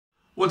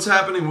What's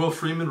happening? Will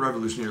Freeman,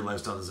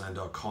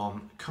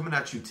 RevolutionaryLifestyleDesign.com, coming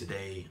at you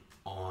today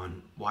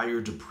on why you're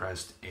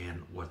depressed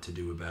and what to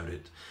do about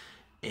it.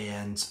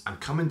 And I'm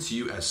coming to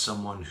you as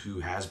someone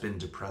who has been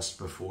depressed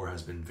before,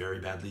 has been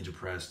very badly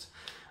depressed,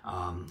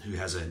 who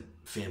has a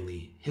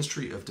family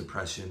history of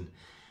depression.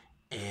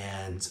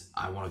 And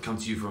I want to come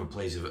to you from a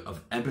place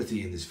of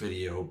empathy in this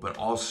video, but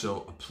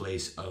also a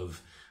place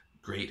of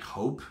great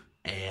hope,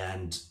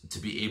 and to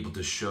be able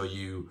to show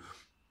you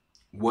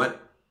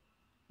what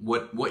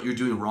you're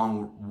doing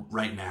wrong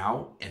right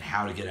now and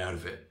how to get out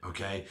of it,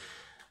 okay?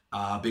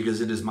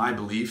 Because it is my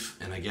belief,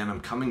 and again,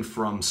 I'm coming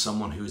from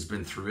someone who has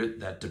been through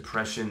it, that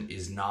depression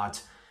is not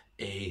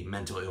a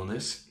mental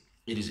illness.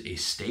 It is a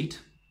state,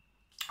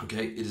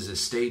 okay? It is a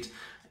state,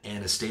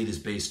 and a state is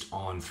based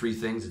on three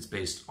things. It's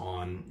based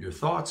on your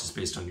thoughts, it's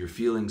based on your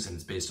feelings, and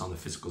it's based on the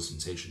physical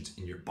sensations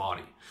in your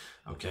body,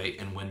 okay?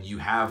 And when you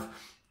have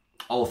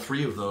all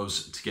three of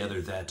those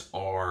together that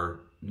are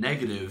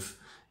negative,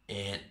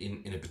 and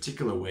in a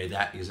particular way,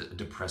 that is a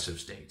depressive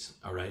state,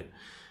 all right?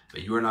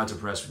 But you are not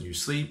depressed when you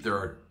sleep. There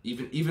are,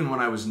 even when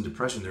I was in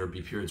depression, there would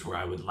be periods where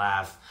I would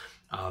laugh.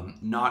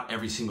 Not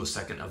every single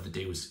second of the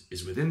day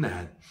is within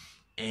that.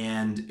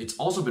 And it's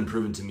also been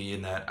proven to me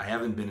in that I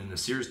haven't been in a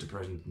serious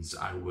depression since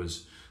I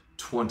was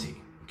 20,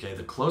 okay?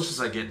 The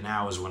closest I get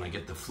now is when I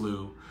get the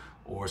flu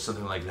or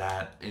something like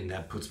that, and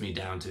that puts me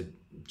down to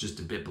just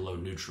a bit below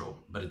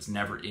neutral, but it's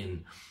never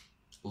in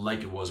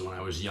like it was when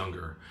I was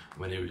younger,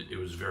 when it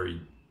was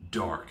very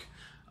dark.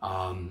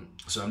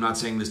 So I'm not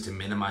saying this to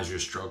minimize your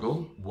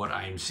struggle. What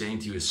I'm saying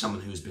to you is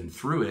someone who's been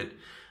through it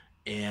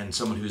and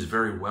someone who's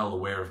very well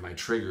aware of my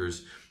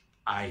triggers.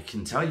 I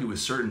can tell you with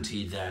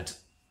certainty that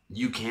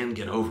you can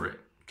get over it,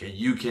 okay?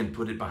 You can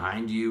put it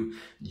behind you.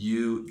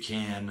 You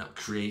can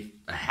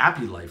create a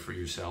happy life for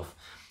yourself.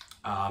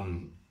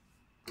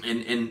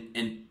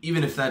 And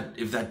even if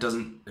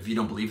you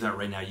don't believe that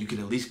right now, you can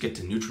at least get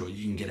to neutral.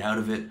 You can get out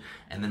of it,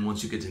 and then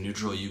once you get to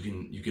neutral, you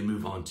can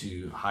move on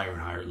to higher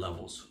and higher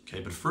levels. Okay,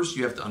 but first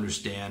you have to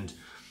understand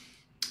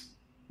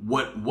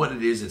what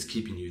it is that's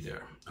keeping you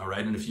there. All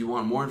right, and if you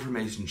want more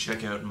information,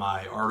 check out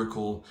my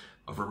article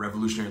over at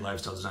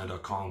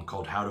RevolutionaryLifestyleDesign.com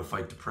called "How to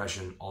Fight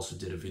Depression." Also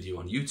did a video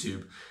on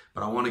YouTube,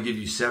 but I want to give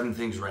you 7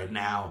 things right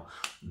now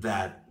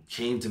that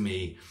came to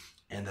me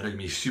and that are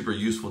gonna be super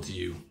useful to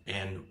you.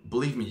 And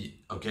believe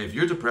me, okay, if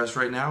you're depressed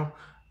right now,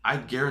 I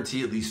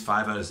guarantee at least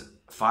 5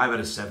 out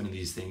of 7 of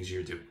these things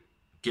you're doing.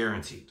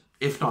 Guaranteed,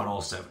 if not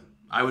all 7.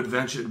 I would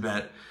venture to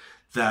bet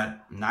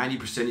that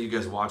 90% of you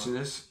guys watching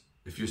this,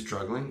 if you're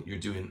struggling, you're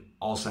doing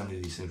all 7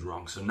 of these things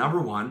wrong. So number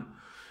 1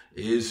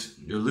 is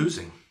you're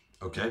losing,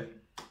 okay?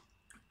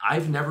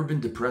 I've never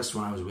been depressed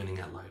when I was winning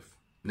at life.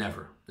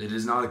 Never. It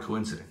is not a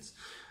coincidence.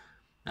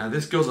 Now,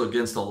 this goes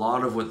against a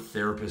lot of what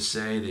therapists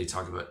say. They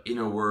talk about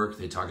inner work.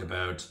 They talk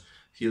about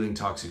healing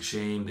toxic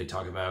shame. They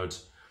talk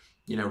about,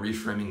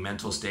 reframing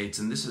mental states.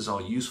 And this is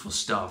all useful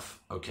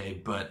stuff, okay?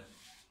 But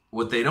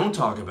what they don't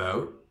talk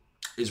about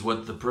is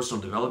what the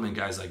personal development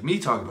guys like me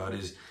talk about,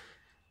 is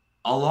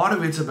a lot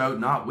of it's about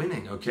not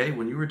winning, okay?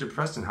 When you were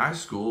depressed in high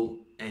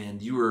school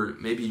and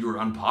maybe you were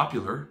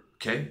unpopular,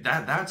 okay?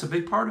 That's a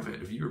big part of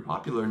it. If you were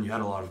popular and you had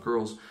a lot of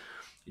girls,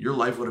 your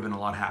life would have been a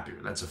lot happier.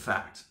 That's a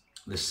fact.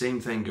 The same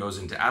thing goes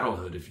into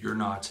adulthood. If you're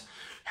not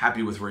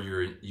happy with where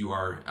you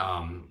are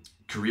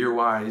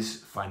career-wise,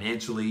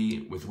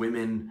 financially, with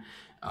women,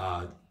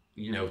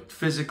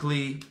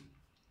 physically,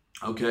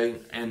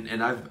 okay,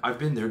 and I've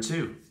been there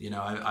too.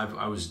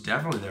 I was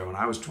definitely there when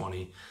I was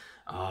 20,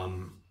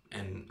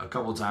 and a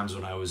couple of times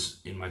when I was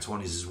in my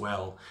 20s as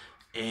well.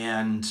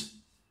 And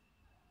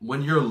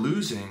when you're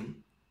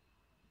losing,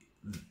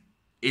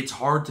 it's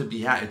hard to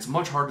be happy. It's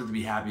much harder to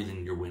be happy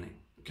than you're winning.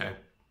 Okay,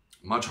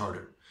 much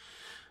harder.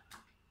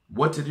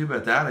 What to do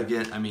about that?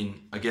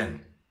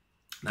 Again,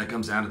 that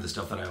comes down to the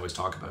stuff that I always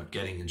talk about: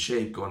 getting in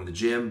shape, going to the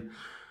gym,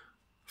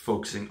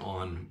 focusing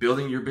on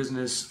building your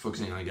business,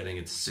 focusing on getting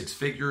it to 6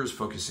 figures,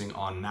 focusing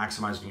on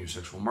maximizing your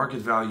sexual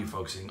market value,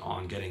 focusing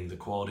on getting the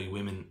quality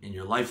women in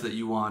your life that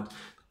you want, the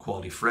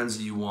quality friends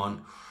that you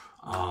want.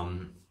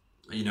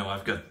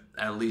 I've got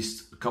at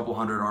least a couple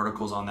hundred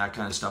articles on that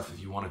kind of stuff if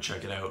you want to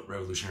check it out,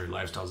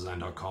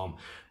 RevolutionaryLifestyleDesign.com.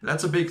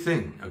 That's a big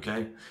thing,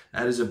 okay?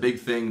 That is a big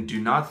thing. Do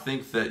not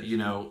think that,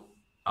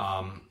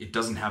 it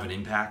doesn't have an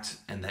impact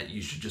and that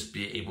you should just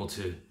be able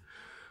to.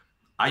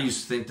 I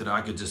used to think that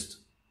I could just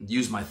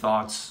use my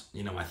thoughts,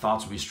 my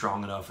thoughts would be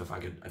strong enough if I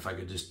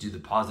could just do the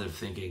positive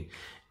thinking.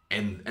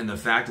 And the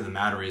fact of the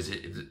matter is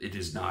it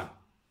does not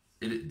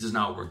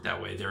work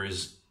that way. There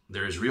is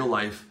real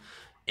life,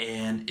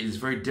 and it is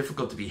very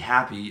difficult to be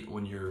happy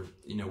when you're,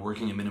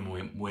 working a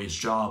minimum wage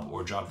job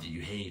or a job that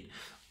you hate,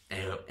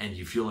 and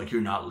you feel like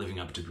you're not living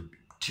up to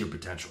your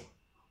potential.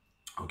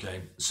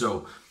 Okay,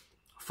 so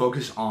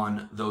focus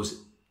on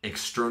those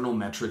external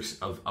metrics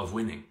of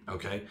winning,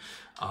 okay?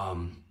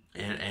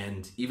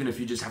 And even if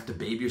you just have to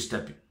baby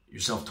step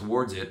yourself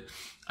towards it,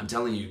 I'm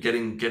telling you,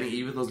 getting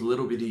even those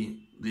little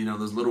bitty,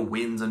 those little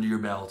wins under your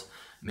belt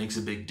makes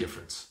a big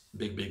difference,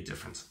 big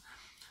difference.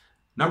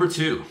 Number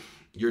 2,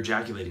 you're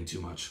ejaculating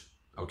too much,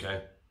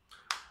 okay?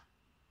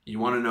 You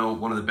want to know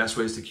one of the best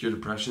ways to cure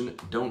depression?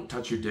 Don't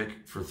touch your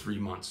dick for 3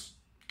 months.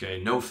 Okay,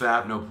 no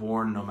fap, no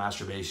porn, no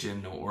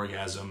masturbation, no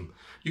orgasm.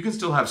 You can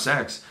still have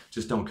sex,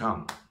 just don't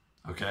come.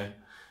 Okay.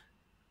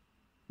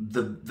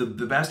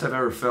 The best I've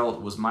ever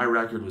felt was my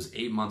record was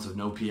 8 months of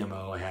no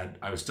PMO.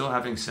 I was still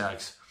having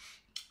sex,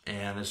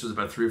 and this was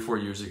about 3 or 4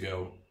 years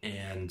ago.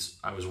 And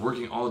I was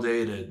working all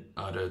day at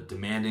a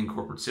demanding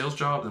corporate sales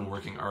job, then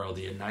working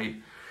RLD at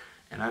night,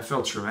 and I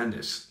felt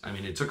tremendous. I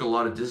mean, it took a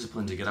lot of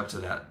discipline to get up to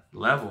that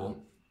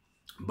level,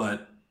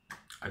 but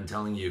I'm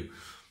telling you,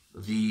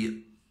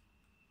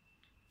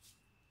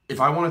 if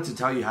I wanted to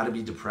tell you how to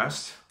be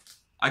depressed,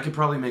 I could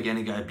probably make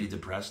any guy be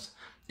depressed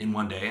in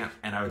one day,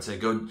 and I would say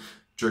go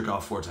jerk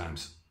off 4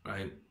 times,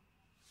 right?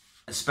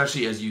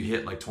 Especially as you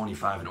hit like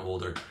 25 and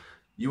older.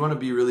 You want to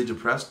be really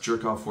depressed,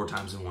 jerk off 4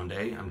 times in one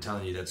day. I'm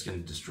telling you, that's going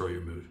to destroy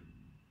your mood.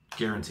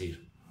 Guaranteed.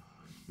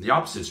 The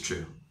opposite is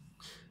true.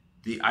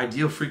 The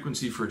ideal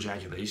frequency for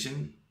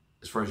ejaculation,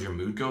 as far as your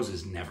mood goes,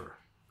 is never.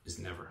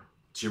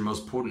 It's your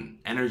most potent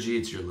energy.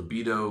 It's your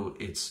libido.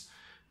 It's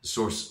the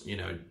source,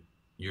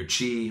 your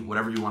chi,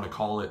 whatever you want to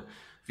call it.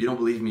 If you don't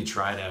believe me,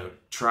 try it out.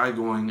 Try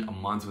going a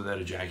month without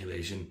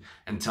ejaculation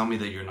and tell me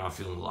that you're not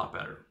feeling a lot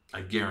better.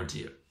 I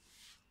guarantee it.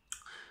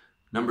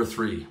 Number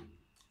 3,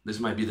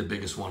 this might be the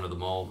biggest one of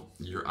them all.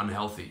 You're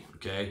unhealthy,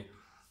 okay?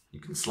 You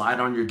can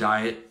slide on your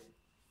diet,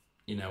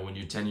 when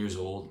you're 10 years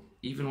old,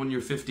 even when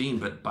you're 15,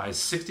 but by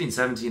 16,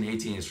 17,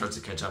 18, it starts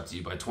to catch up to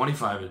you. By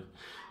 25,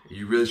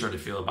 you really start to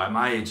feel it. By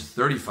my age,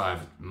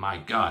 35, my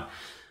God.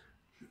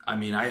 I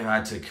mean, I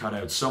had to cut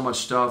out so much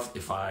stuff.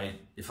 If I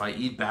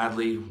eat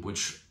badly,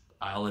 which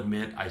I'll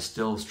admit I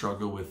still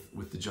struggle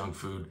with the junk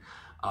food,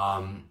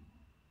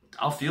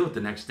 I'll feel it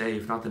the next day,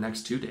 if not the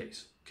next 2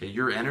 days. Okay,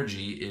 your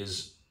energy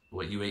is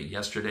what you ate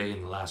yesterday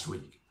and the last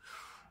week.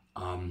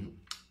 And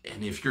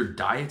if your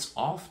diet's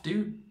off,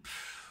 dude,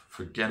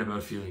 forget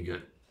about feeling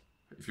good.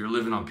 If you're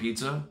living on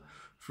pizza,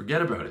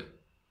 forget about it.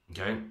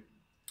 Okay,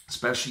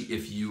 especially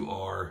if you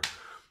are,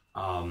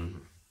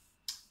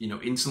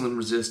 insulin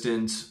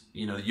resistant.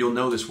 You'll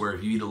know this where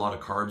if you eat a lot of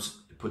carbs,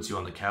 it puts you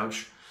on the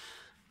couch.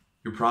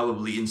 You're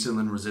probably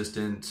insulin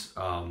resistant.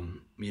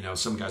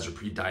 Some guys are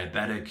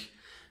pre-diabetic.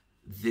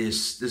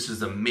 This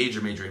is a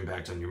major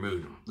impact on your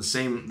mood. The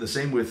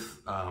same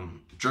with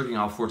jerking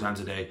off 4 times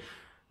a day.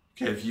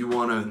 Okay, if you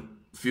want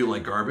to feel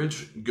like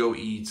garbage, go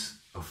eat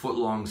a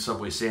 1-foot-long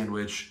Subway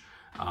sandwich,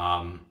 3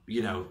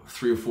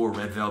 or 4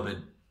 red velvet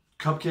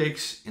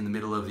cupcakes in the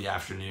middle of the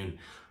afternoon.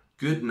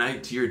 Good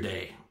night to your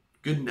day.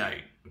 Good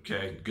night,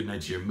 okay? Good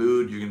night to your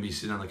mood. You're going to be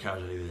sitting on the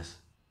couch like this,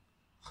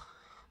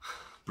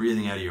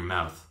 breathing out of your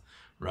mouth,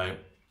 right?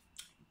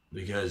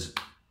 Because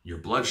your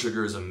blood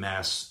sugar is a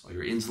mess.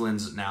 Your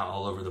insulin's now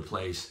all over the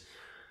place.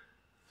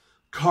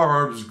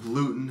 Carbs,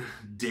 gluten,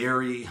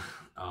 dairy,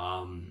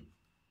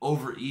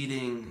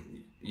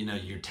 overeating,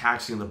 you're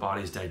taxing the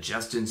body's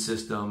digestion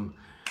system,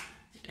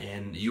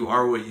 and you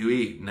are what you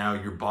eat. Now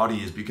your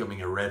body is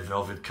becoming a red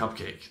velvet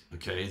cupcake,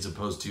 okay, as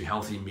opposed to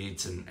healthy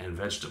meats and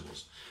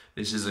vegetables.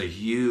 This is a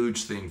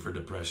huge thing for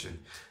depression.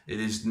 It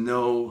is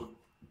no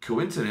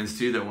coincidence,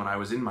 too, that when I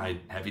was in my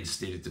heavy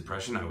state of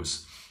depression, I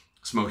was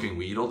smoking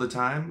weed all the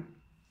time.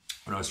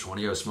 When I was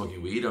 20, I was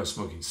smoking weed. I was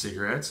smoking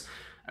cigarettes.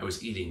 I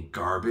was eating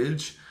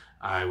garbage.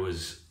 I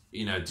was,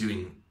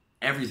 doing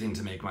everything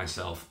to make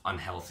myself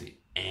unhealthy.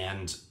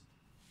 And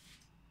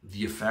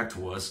the effect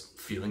was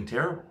feeling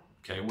terrible.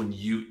 Okay, when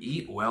you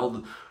eat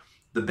well,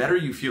 the better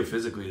you feel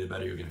physically, the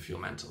better you're going to feel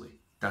mentally.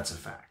 That's a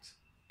fact.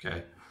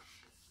 Okay,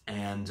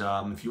 and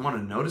if you want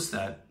to notice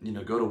that,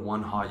 go to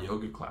one hot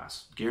yoga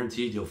class.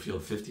 Guaranteed, you'll feel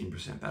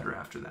 15% better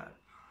after that.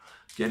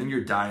 Getting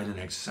your diet and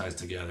exercise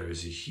together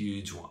is a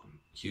huge one.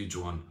 Huge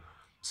one.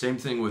 Same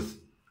thing with.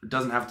 It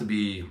doesn't have to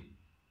be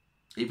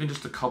even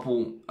just a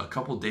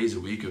couple days a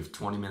week of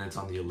 20 minutes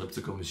on the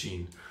elliptical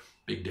machine.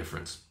 Big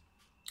difference.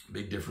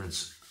 Big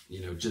difference.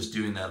 Just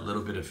doing that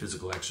little bit of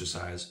physical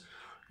exercise.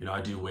 I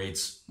do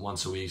weights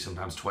once a week,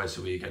 sometimes twice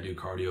a week. I do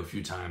cardio a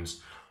few times.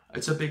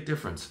 It's a big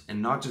difference.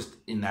 And not just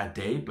in that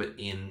day, but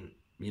in,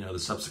 the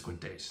subsequent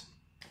days.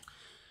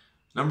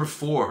 Number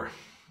 4,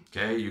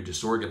 okay, you're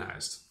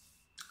disorganized.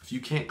 If you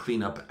can't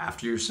clean up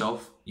after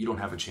yourself, you don't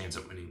have a chance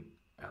at winning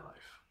at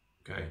life,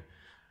 okay?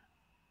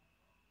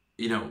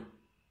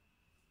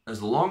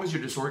 As long as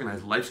you're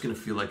disorganized, life's going to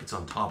feel like it's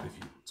on top of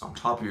you. It's on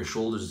top of your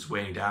shoulders. It's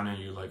weighing down,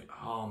 and you're like,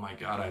 oh my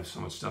God, I have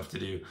so much stuff to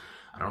do.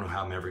 I don't know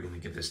how I'm ever going to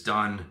get this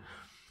done,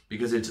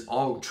 because it's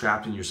all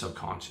trapped in your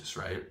subconscious,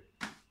 right?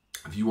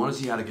 If you want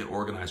to see how to get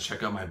organized,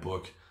 check out my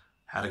book,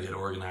 How to Get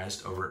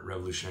Organized, over at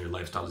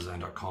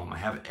revolutionarylifestyledesign.com. I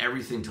have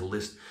everything to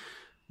list.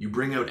 You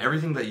bring out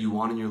everything that you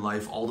want in your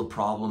life, all the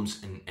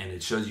problems, and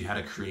it shows you how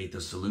to create the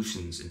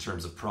solutions in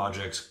terms of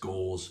projects,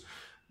 goals,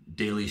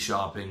 daily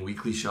shopping,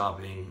 weekly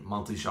shopping,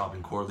 monthly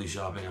shopping, quarterly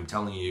shopping. I'm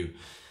telling you,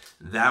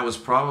 that was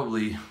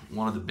probably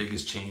one of the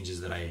biggest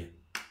changes that I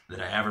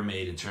ever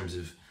made in terms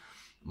of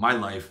my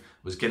life,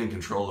 was getting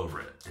control over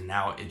it. And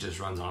now it just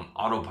runs on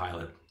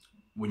autopilot.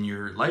 When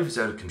your life is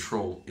out of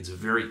control, it's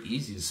very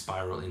easy to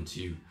spiral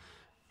into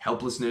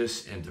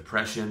helplessness and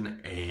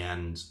depression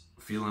and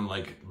feeling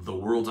like the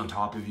world's on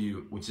top of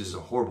you, which is a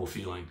horrible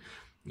feeling.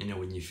 You know,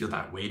 when you feel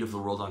that weight of the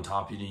world on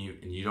top of you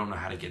and you don't know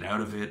how to get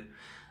out of it.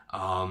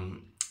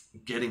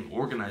 Getting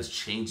organized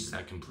changes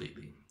that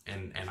completely.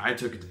 And I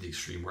took it to the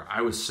extreme where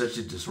I was such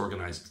a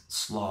disorganized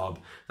slob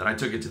that I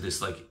took it to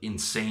this like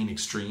insane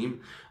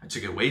extreme. I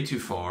took it way too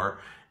far.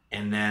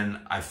 And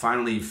then I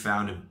finally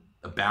found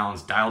a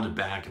balance, dialed it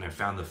back, and I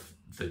found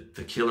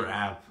the killer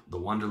app, the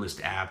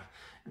Wunderlist app,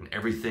 and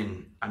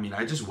everything. I mean,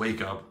 I just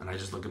wake up and I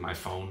just look at my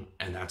phone,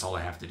 and that's all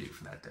I have to do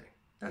for that day.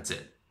 That's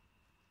it.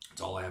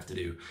 That's all I have to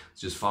do.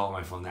 Just follow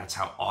my phone. That's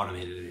how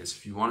automated it is.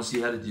 If you want to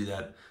see how to do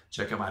that,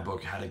 check out my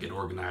book, How to Get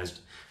Organized.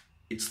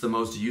 It's the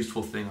most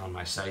useful thing on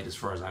my site as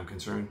far as I'm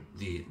concerned.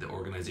 The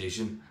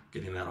organization,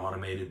 getting that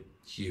automated,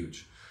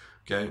 huge.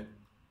 Okay?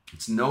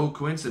 It's no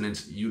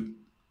coincidence.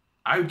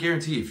 I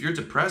guarantee if you're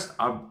depressed,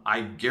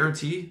 I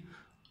guarantee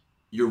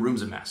your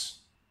room's a mess.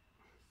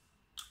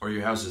 Or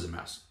your house is a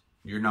mess.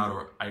 You're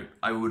not,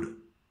 I would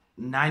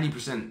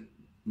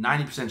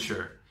 90%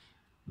 sure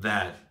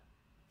that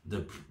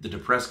the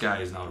depressed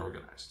guy is not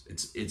organized.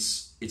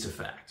 It's a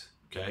fact,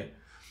 okay?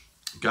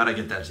 Gotta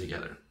get that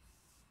together.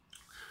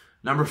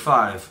 Number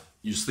 5,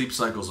 your sleep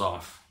cycle's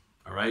off,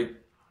 all right?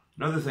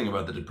 Another thing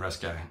about the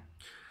depressed guy,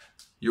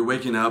 you're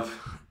waking up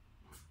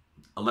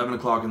 11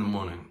 o'clock in the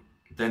morning,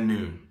 then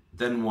noon,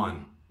 then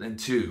 1, then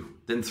 2,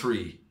 then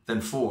 3, then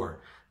 4,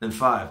 then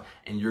 5,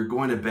 and you're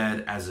going to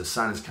bed as the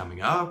sun is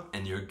coming up,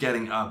 and you're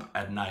getting up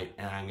at night.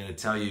 And I'm going to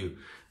tell you,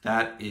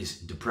 that is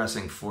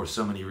depressing for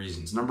so many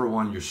reasons. Number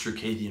 1, your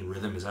circadian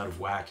rhythm is out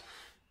of whack.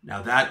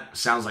 Now that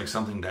sounds like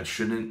something that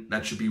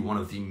should be one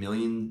of the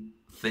million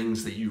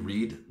things that you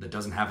read that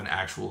doesn't have an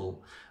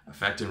actual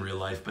effect in real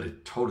life, but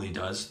it totally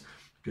does,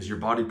 because your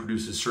body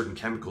produces certain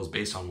chemicals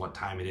based on what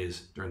time it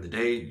is during the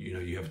day. You know,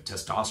 you have a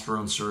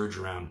testosterone surge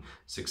around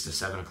 6 to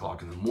 7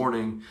 o'clock in the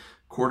morning.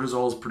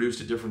 Cortisol is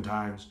produced at different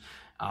times.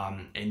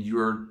 And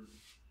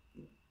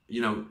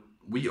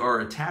we are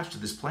attached to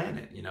this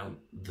planet, you know,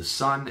 the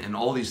sun and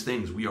all these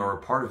things. We are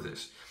a part of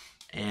this,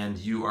 and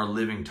you are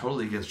living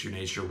totally against your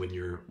nature when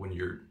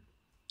you're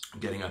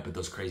getting up at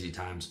those crazy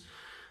times.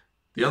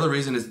 The other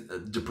reason is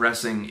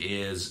depressing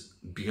is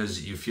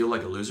because you feel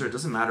like a loser. It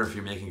doesn't matter if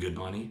you're making good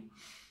money.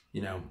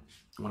 You know,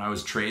 when I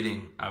was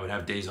trading, I would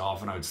have days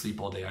off and I would sleep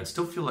all day. I'd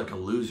still feel like a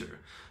loser.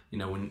 You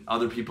know, when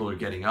other people are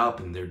getting up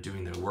and they're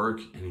doing their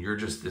work, and you're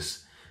just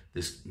this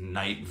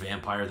night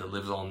vampire that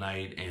lives all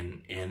night,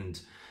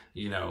 and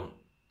you know,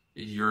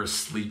 you're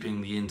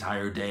sleeping the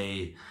entire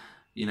day,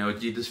 you know,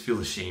 you just feel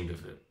ashamed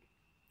of it.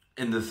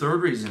 And the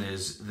third reason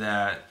is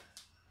that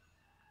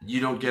you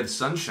don't get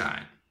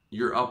sunshine.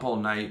 You're up all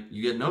night,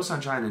 you get no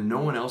sunshine, and no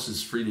one else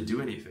is free to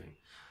do anything,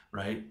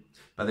 right?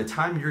 By the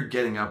time you're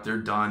getting up, they're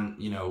done,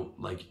 you know,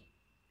 like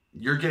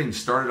you're getting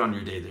started on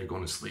your day, they're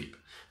going to sleep.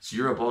 So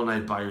you're up all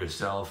night by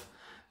yourself,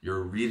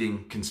 you're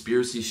reading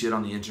conspiracy shit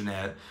on the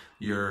internet,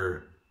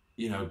 you're,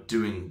 you know,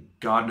 doing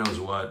God knows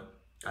what.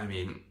 I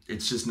mean,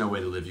 it's just no way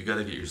to live. You got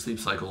to get your sleep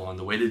cycle on.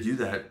 The way to do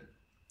that,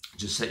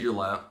 just set your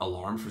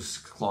alarm for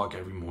 6 o'clock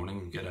every morning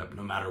and get up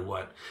no matter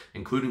what,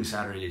 including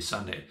Saturday,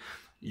 Sunday.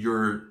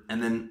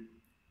 And then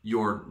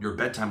your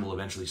bedtime will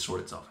eventually sort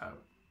itself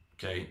out.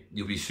 Okay,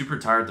 you'll be super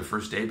tired the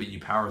first day, but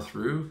you power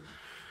through.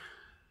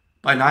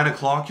 By 9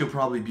 o'clock, you'll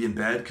probably be in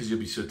bed because you'll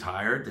be so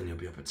tired. Then you'll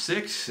be up at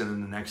 6, and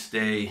then the next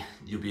day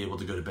you'll be able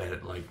to go to bed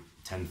at like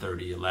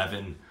 10:30,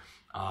 11.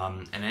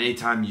 And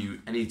anytime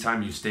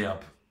you stay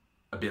up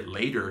a bit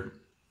later,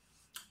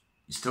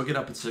 you still get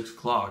up at 6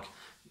 o'clock,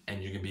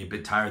 and you're gonna be a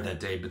bit tired that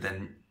day. But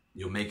then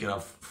you'll make it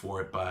up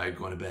for it by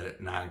going to bed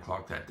at 9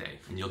 o'clock that day,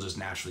 and you'll just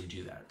naturally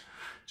do that.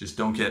 Just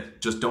don't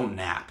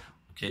nap.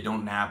 Okay,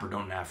 don't nap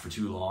for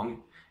too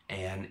long,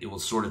 and it will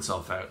sort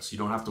itself out. So you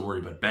don't have to worry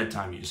about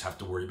bedtime. You just have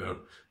to worry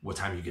about what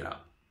time you get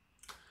up.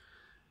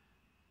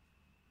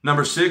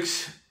 Number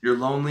 6, you're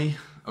lonely.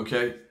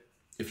 Okay,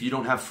 if you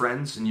don't have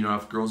friends and you don't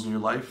have girls in your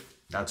life,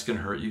 that's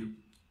gonna hurt you.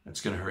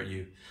 That's gonna hurt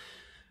you.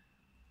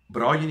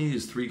 But all you need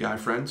is 3 guy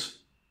friends.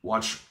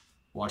 Watch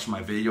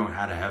my video on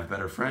how to have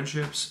better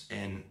friendships,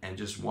 and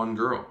just 1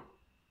 girl.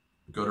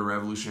 Go to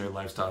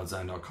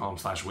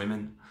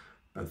revolutionarylifestyledesign.com/women.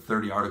 About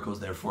 30 articles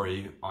there for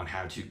you on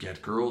how to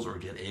get girls or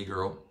get a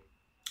girl.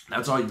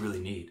 That's all you really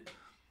need.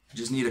 You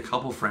just need a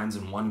couple friends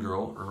and 1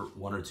 girl or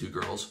 1 or 2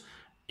 girls,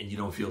 and you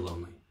don't feel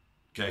lonely.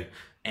 Okay?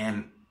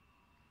 And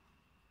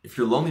if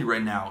you're lonely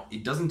right now,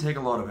 it doesn't take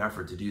a lot of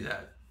effort to do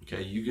that.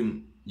 Okay? You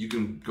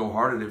can go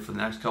hard at it for the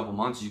next couple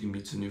months. You can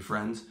meet some new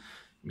friends,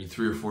 meet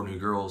 3 or 4 new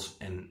girls,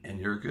 and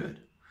you're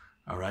good.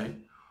 All right?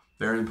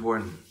 Very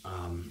important.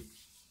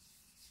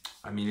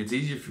 I mean, it's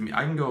easier for me.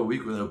 I can go a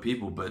week without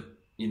people, but,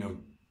 you know,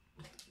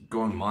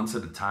 going months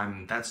at a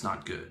time, that's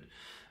not good.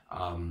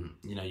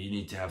 You know, you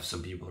need to have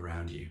some people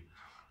around you.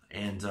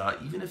 And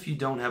even if you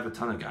don't have a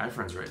ton of guy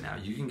friends right now,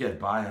 you can get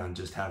by on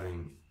just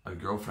having a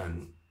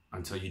girlfriend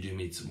until you do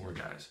meet some more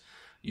guys.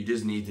 You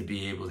just need to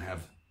be able to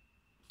have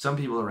some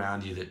people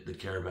around you that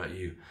care about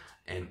you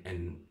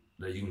and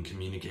that you can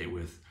communicate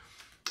with,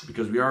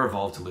 because we are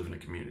evolved to live in a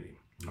community.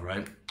 All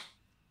right.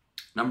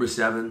 Number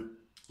 7,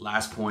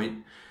 last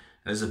point,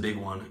 That is a big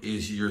one,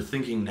 is you're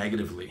thinking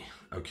negatively,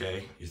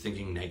 okay? You're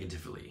thinking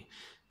negatively.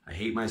 I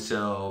hate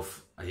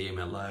myself. I hate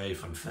my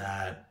life. I'm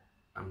fat.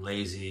 I'm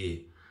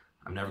lazy.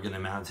 I'm never going to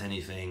amount to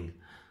anything.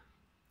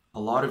 A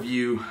lot of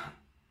you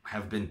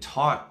have been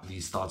taught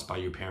these thoughts by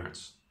your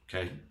parents,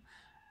 okay?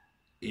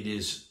 It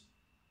is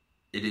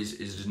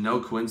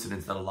no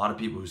coincidence that a lot of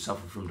people who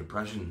suffer from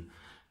depression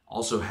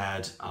also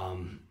had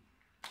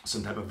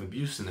some type of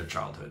abuse in their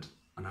childhood.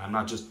 And I'm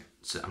not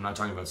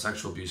talking about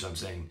sexual abuse. I'm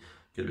saying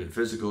it could have been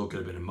physical, could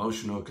have been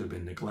emotional, could have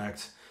been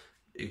neglect.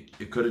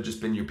 It could have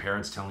just been your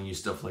parents telling you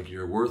stuff like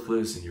you're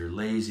worthless and you're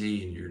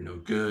lazy and you're no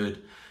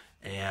good.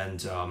 And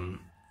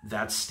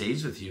that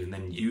stays with you. And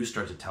then you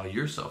start to tell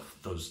yourself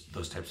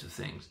those types of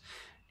things.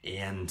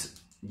 And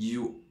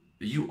you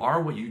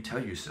are what you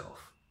tell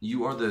yourself.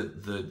 You are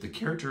the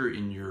character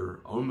in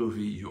your own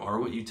movie. You are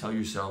what you tell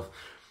yourself.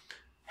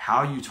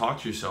 How you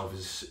talk to yourself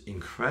is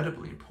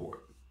incredibly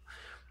important.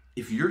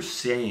 If you're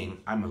saying,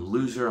 I'm a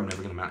loser, I'm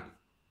never going to amount,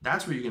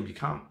 that's what you're going to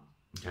become,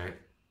 okay?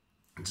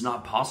 It's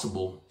not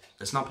possible.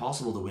 It's not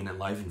possible to win at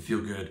life and feel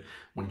good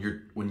when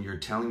you're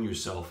telling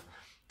yourself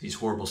these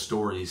horrible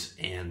stories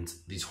and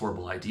these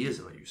horrible ideas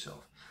about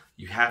yourself.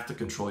 You have to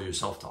control your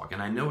self-talk.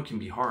 And I know it can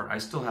be hard. I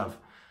still have,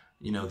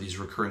 these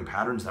recurring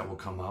patterns that will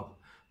come up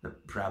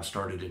that perhaps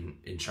started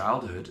in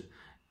childhood.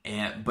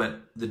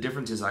 But the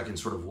difference is I can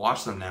sort of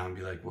watch them now and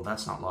be like, well,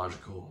 that's not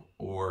logical,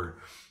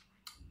 or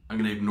I'm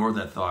going to ignore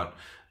that thought.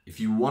 If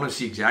you want to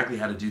see exactly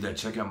how to do that,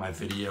 check out my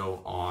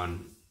video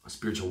on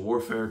spiritual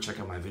warfare. Check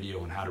out my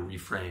video on how to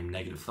reframe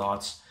negative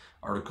thoughts,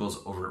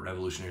 articles over at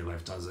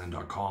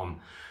revolutionarylife.zen.com.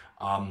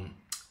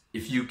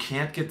 If you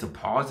can't get to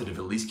positive,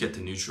 at least get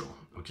to neutral.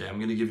 Okay, I'm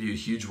going to give you a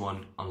huge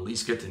one on at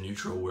least get to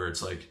neutral, where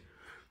it's like,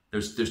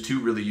 there's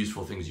two really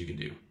useful things you can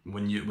do.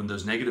 When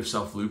those negative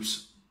self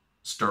loops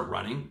start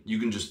running, you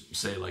can just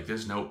say like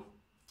this, nope,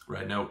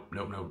 right? Nope.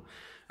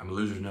 I'm a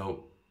loser,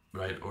 nope,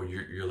 right? Or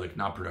you're like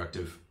not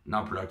productive.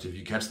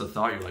 You catch the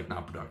thought, you're like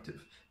not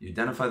productive. You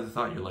identify the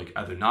thought, you're like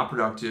either not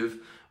productive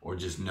or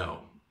just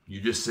no.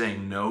 You're just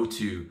saying no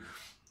to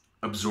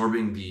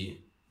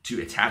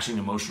to attaching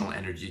emotional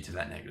energy to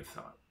that negative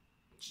thought.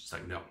 It's just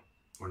like, no,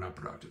 we're not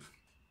productive.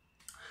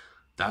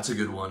 That's a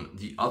good one.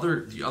 The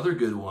other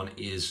good one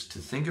is to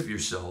think of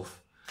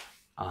yourself.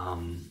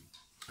 And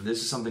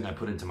this is something I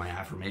put into my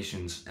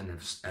affirmations and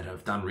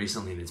have done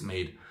recently, and it's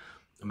made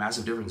a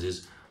massive difference.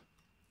 Is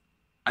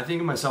I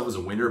think of myself as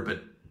a winner,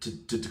 but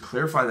to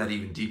clarify that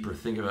even deeper,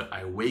 think about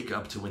I wake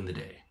up to win the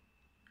day.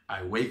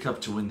 I wake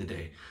up to win the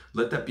day.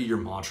 Let that be your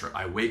mantra.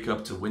 I wake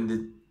up to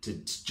win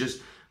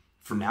just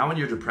from now when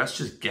you're depressed,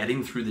 just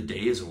getting through the day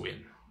is a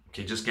win.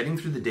 Okay, just getting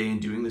through the day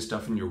and doing the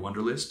stuff in your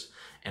wonder list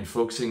and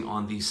focusing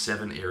on these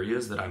 7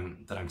 areas that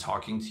I'm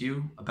talking to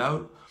you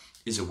about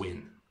is a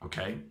win.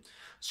 Okay,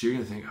 so you're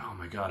gonna think, oh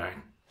my God,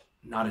 I'm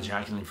not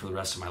ejaculating for the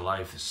rest of my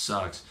life. This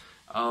sucks.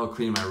 Oh,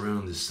 cleaning my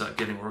room. This sucks.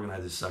 Getting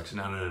organized. This sucks.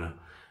 No.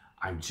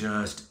 I'm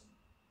just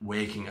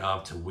waking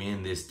up to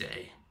win this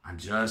day. I'm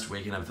just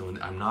waking up to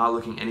win. I'm not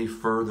looking any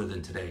further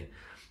than today.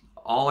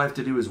 All I have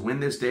to do is win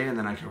this day, and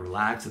then I can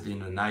relax at the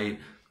end of the night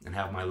and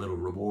have my little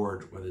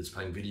reward, whether it's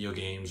playing video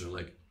games or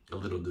like a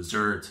little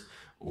dessert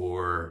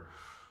or,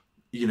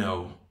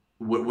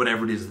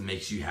 whatever it is that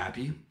makes you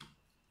happy.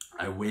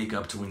 I wake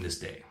up to win this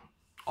day.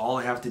 All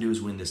I have to do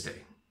is win this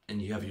day.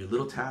 And you have your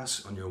little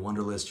tasks on your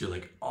wonder list. You're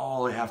like,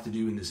 all I have to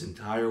do in this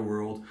entire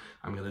world,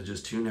 I'm going to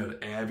just tune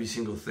out every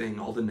single thing,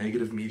 all the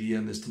negative media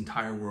in this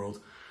entire world,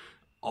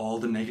 all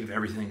the negative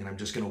everything, and I'm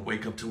just going to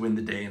wake up to win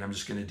the day, and I'm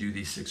just going to do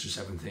these 6 or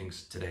 7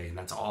 things today, and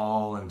that's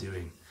all I'm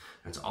doing.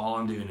 That's all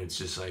I'm doing. It's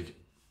just like,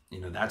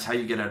 that's how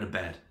you get out of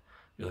bed.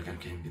 You're like,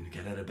 okay, I'm going to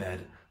get out of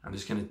bed. I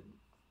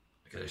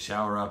got to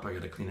shower up. I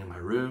got to clean up my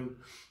room.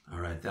 All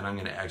right, then I'm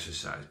going to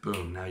exercise.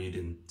 Boom, now you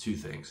did 2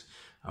 things.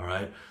 All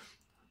right.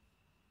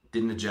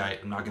 I'm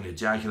not going to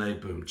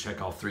ejaculate. Boom,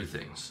 check all 3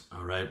 things.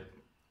 All right.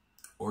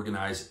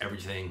 Organize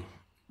everything.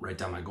 Write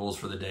down my goals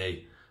for the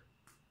day.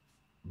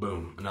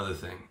 Boom, another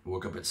thing.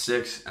 Woke up at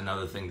 6,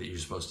 another thing that you're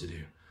supposed to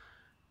do.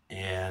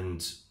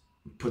 And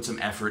put some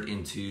effort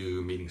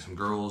into meeting some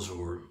girls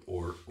or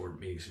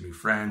meeting some new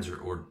friends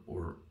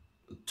or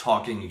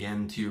talking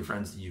again to your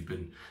friends that you've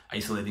been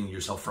isolating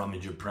yourself from in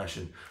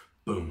depression.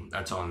 Boom,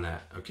 that's on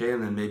that. Okay,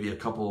 and then maybe a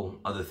couple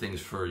other things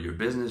for your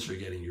business or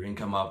getting your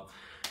income up.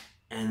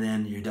 And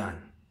then you're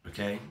done,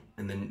 okay?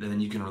 And then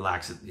you can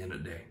relax at the end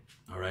of the day,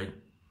 all right?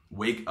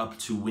 Wake up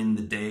to win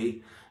the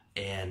day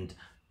and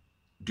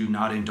do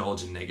not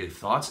indulge in negative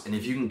thoughts. And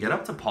if you can get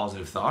up to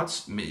positive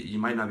thoughts, you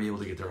might not be able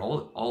to get there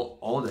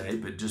all day,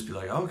 but just be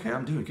like, oh, okay,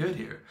 I'm doing good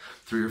here.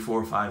 3 or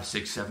 4 or 5,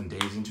 6, 7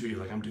 days into it, you're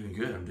like, I'm doing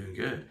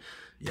good.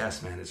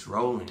 Yes, man, it's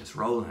rolling.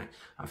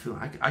 I feel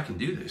like I can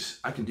do this.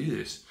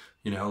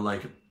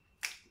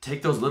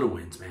 Take those little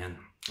wins, man.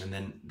 And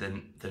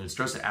then it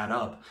starts to add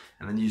up,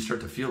 and then you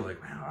start to feel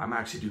like, man, I'm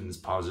actually doing this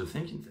positive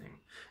thinking thing,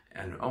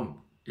 and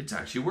it's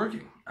actually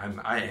working.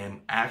 I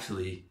am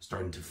actually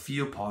starting to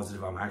feel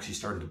positive. I'm actually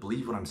starting to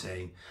believe what I'm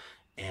saying,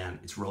 and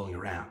it's rolling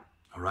around.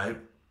 All right,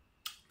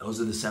 those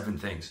are the 7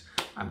 things.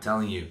 I'm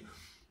telling you,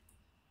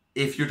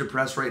 If you're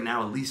depressed right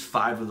now, at least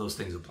 5 of those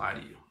things apply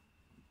to you.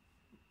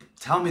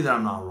 Tell me that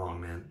I'm not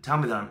wrong, man. Tell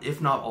me that I'm,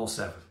 if not all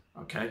 7,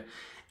 okay?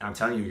 And I'm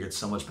telling you, it gets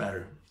so much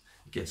better.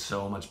 It gets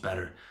so much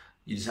better.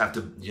 You have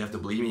to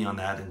believe me on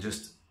that, and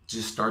just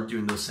start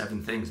doing those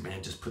 7 things,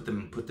 man. Just put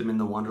them in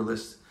the wonder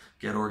list.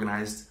 Get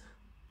organized.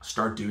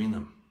 Start doing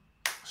them.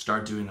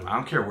 Start doing them. I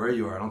don't care where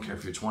you are. I don't care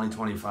if you're 20,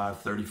 25,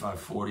 35,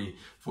 40,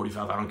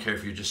 45. I don't care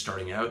if you're just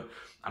starting out.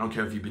 I don't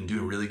care if you've been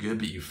doing really good,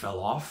 but you fell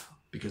off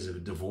because of a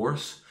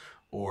divorce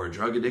or a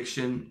drug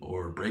addiction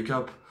or a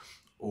breakup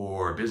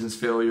or business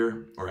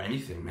failure or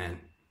anything, man.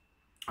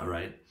 All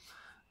right.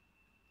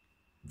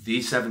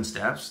 These 7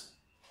 steps,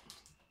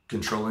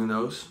 controlling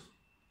those,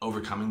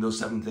 overcoming those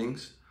 7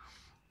 things,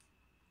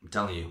 I'm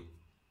telling you,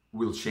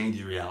 will change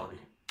your reality.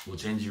 Will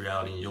change your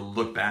reality, and you'll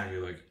look back and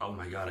you're like, oh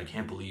my God, I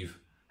can't believe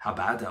how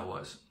bad that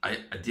was. I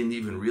didn't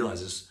even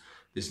realize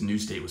this new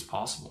state was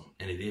possible,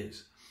 and it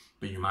is.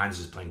 But your mind is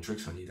just playing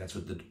tricks on you. That's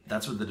what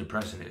the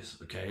depression is,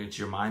 okay? It's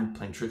your mind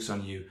playing tricks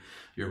on you,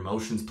 your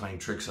emotions playing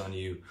tricks on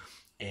you,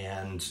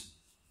 and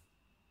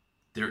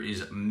there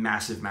is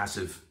massive,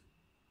 massive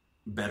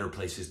better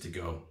places to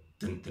go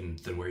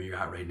than where you're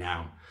at right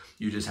now.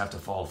 You just have to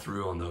follow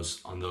through on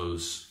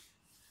those,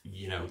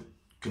 you know,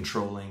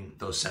 controlling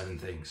those 7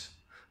 things,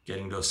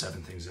 getting those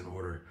 7 things in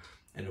order,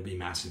 and it'll be a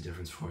massive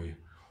difference for you.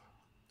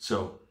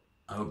 So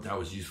I hope that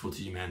was useful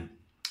to you, man.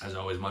 As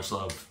always, much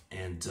love,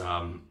 and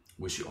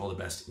wish you all the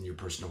best in your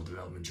personal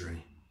development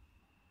journey.